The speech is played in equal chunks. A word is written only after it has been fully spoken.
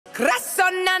그래서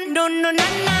난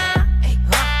노노나나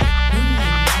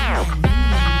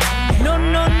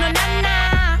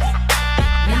노노나나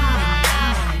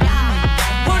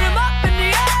Put 'em up in the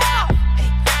air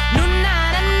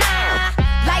누나나나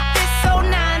Like this oh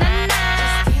나나나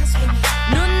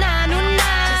누나 누나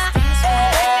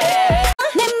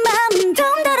내 맘은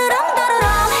덩다라랑다라랑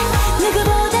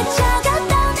누구보다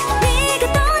작았던 네가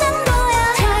떠난 거야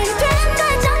잘된 걸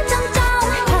짱짱짱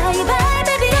바이바이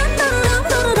베이비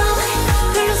런런런런런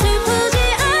별로 슬프지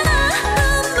않아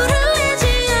눈물 흘리지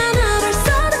않아 벌써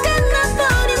다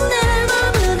끝나버린 내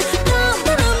맘은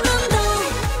런런런런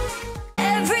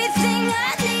Everything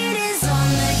I need is on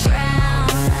the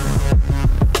ground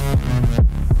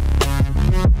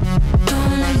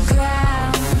On the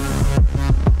ground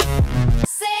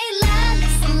Say la,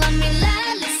 listen, love me, la,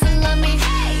 listen, love me.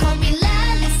 Hey, call me la,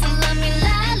 listen, love me,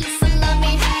 la, listen, love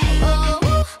me. Hey, oh,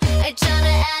 I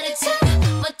tryna add it to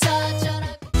my touch.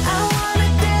 I wanna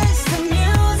dance, the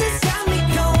music's got me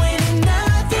going, and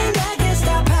nothing that can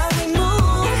stop how we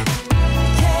move.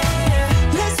 Yeah,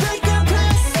 let's make a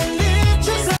place and live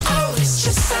just. Oh, it's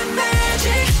just like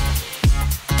magic.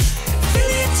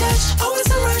 Feel your touch, always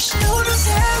a rush, no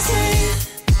hesitate.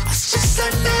 It's just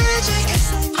like magic.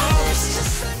 Oh, it's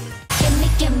just like.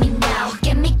 Get me now,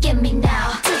 get me now.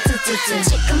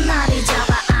 지금 나를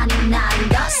잡아 아니 나를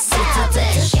넣었어.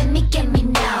 Get me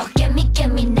now, get me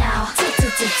now.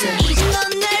 이제 넌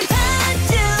날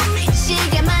반쯤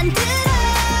미치게 만들어.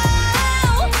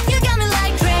 You got me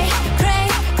like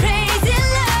crazy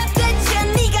love. 대체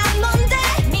네가 뭔데?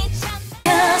 미쳤네.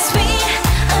 'Cause we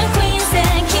are queens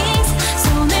and kings.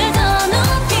 손을 더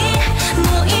높이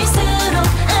모일수록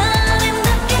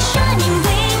아름답게 shining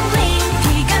bling bling.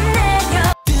 비가 내려.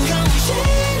 뜨거운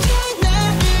심장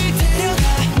나를 데려가.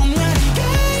 목마른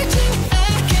갈증 I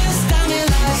can't stop me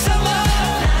like summer.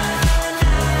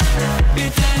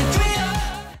 일단 뛰어.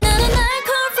 나는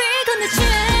알코올 free 건너지.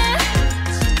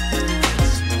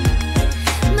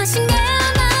 마신 게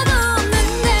하나도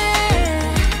없는데.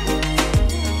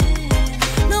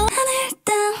 너 하늘 땅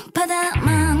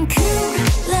바다만큼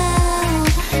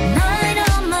love. 날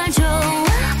정말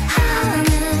좋아하는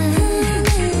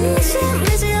미친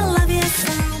love you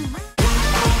so much.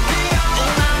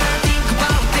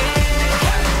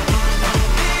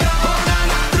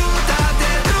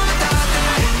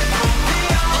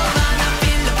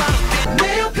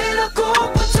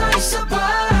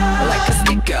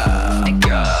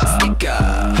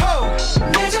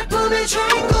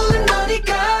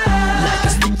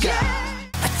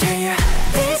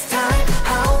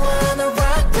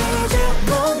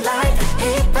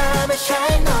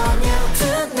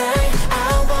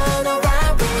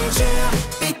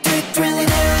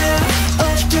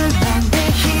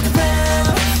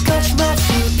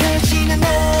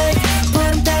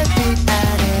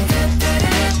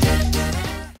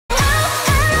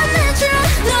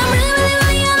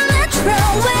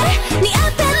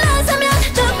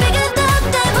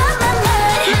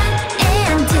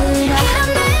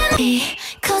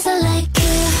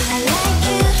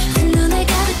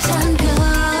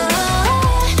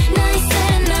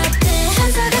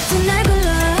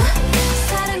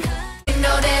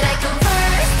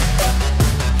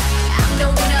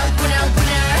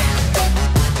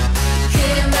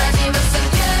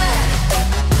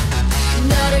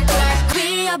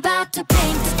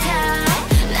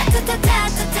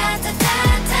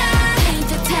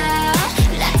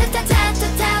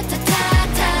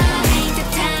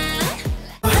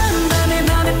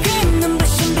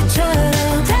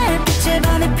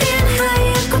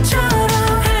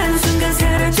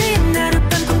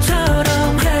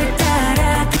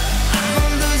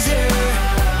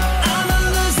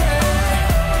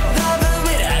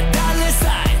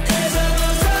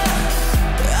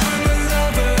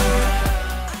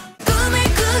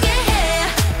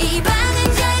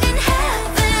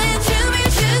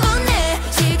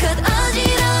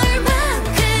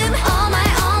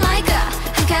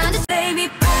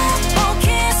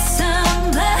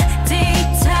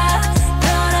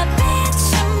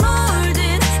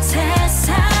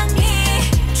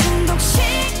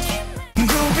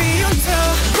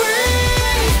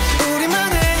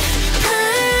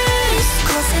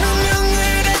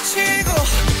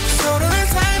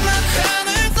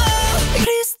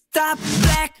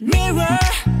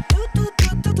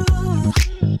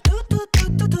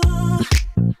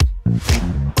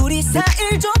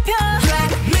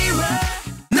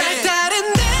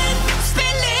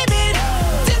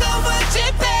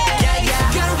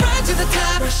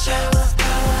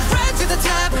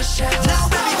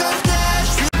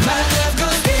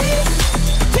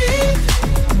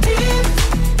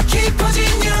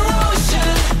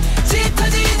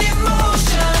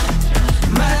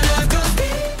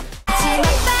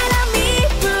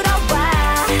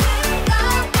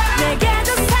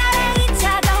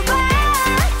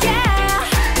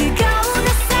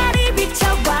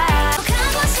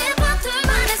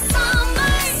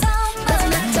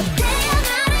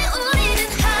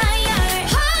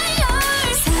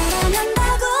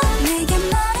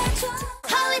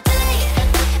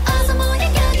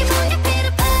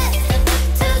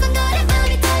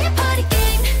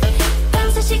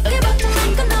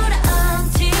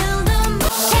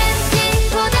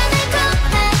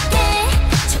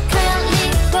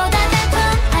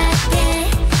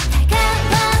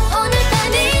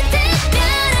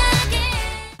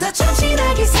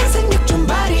 여기 상상력 좀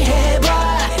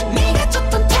발휘해봐. 네가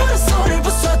쳤던 토로소를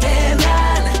부숴대.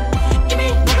 난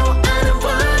이미 너도 아는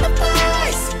what a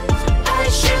place I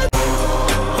should.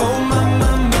 Oh my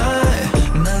my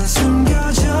my 난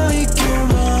숨겨져 있길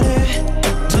원해.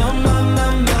 Don't my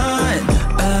my mind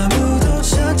아무도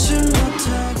찾지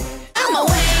못하게. On my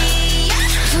way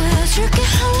보여줄게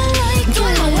how I like it. On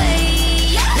my way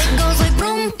Then goes like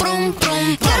boom boom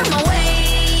boom. Get on my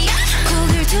way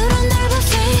고개를 들어 날 볼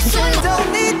수 있어. Don't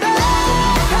need that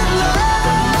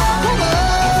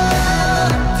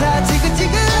다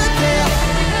지긋지긋해.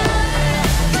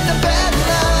 It's a bad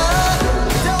love.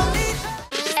 Don't need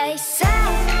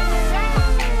ASAP.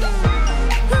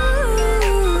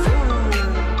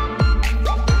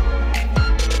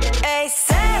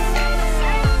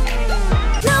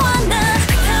 너와 나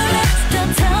타올라 더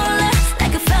타올라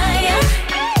like a fire.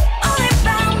 오늘 밤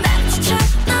멈추쳐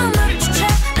너무 지쳐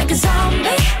like a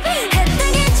zombie. 해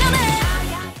뜨기 전에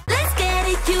Let's get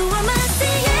it. You are my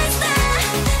siesta.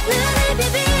 눈을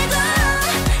비비고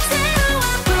새로운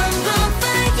boom boom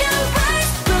fireworks.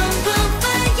 Boom boom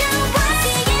fireworks.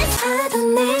 I don't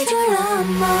need your love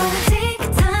more.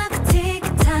 티키타카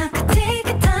티키타카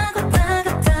티키타카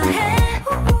타카타 해.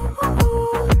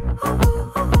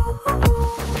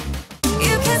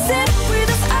 You can sit with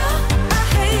us out. I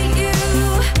hate you.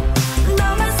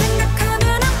 너만 생각하면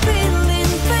I'm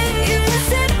feeling pain. You can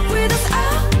sit with us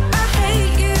out. I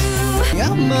hate you.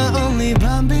 You're my only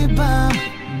밤비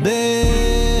밤비.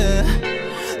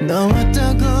 너와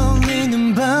딱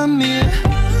어울리는 밤이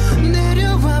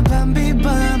내려와 밤비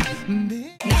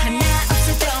밤비. 나 하나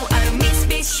없어도 I don't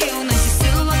miss you. 넌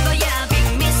실수한 거야 big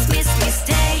miss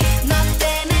mistake. 너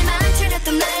때문에 맘추렸던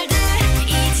날들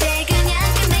이제 그냥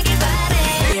끝내길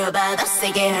바래. 뛰어봐도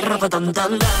세게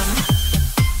러버던던던.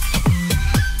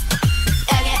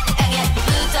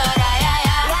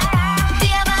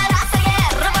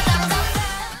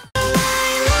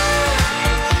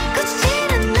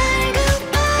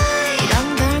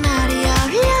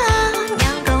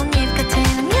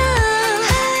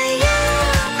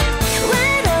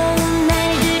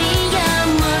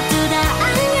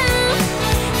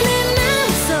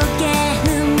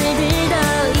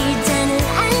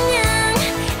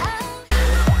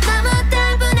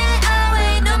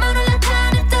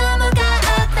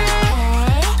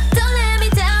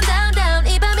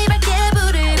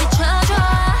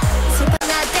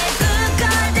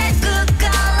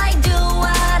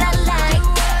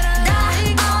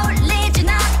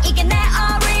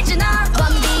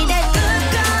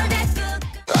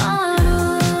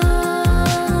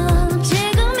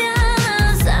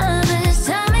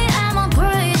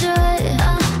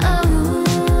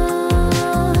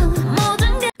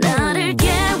 나를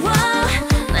깨워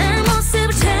내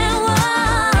모습을 채워.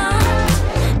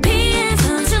 비에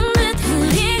젖은 듯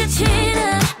흐리게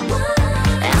치는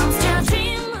I'm still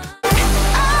dreaming.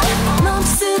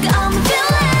 멈출 수가 없는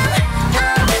feeling.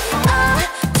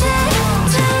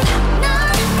 take 넌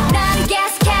나를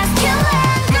gas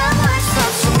killing. 넘어갈 수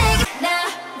없이 내게 나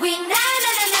We not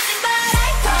nothing but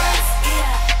icons.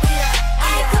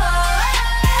 Icons.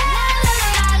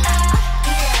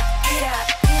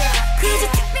 그저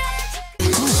특별한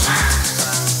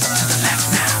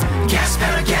Gas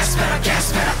better, gas better,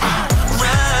 gas better.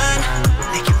 Run,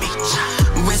 내게 미쳐.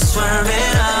 We swerve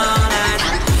it all night.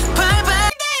 Bye bye.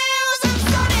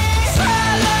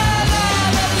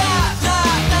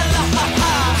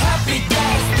 Happy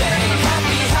birthday,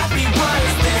 happy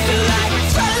birthday.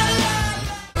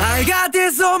 I got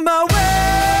this on my way.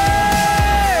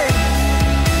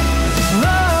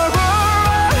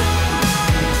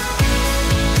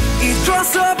 It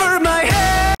drops over my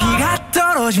head. 비가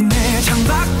떨어진 내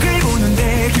창밖을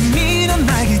보는데 김이 넌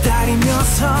날 기다리며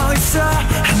서 있어.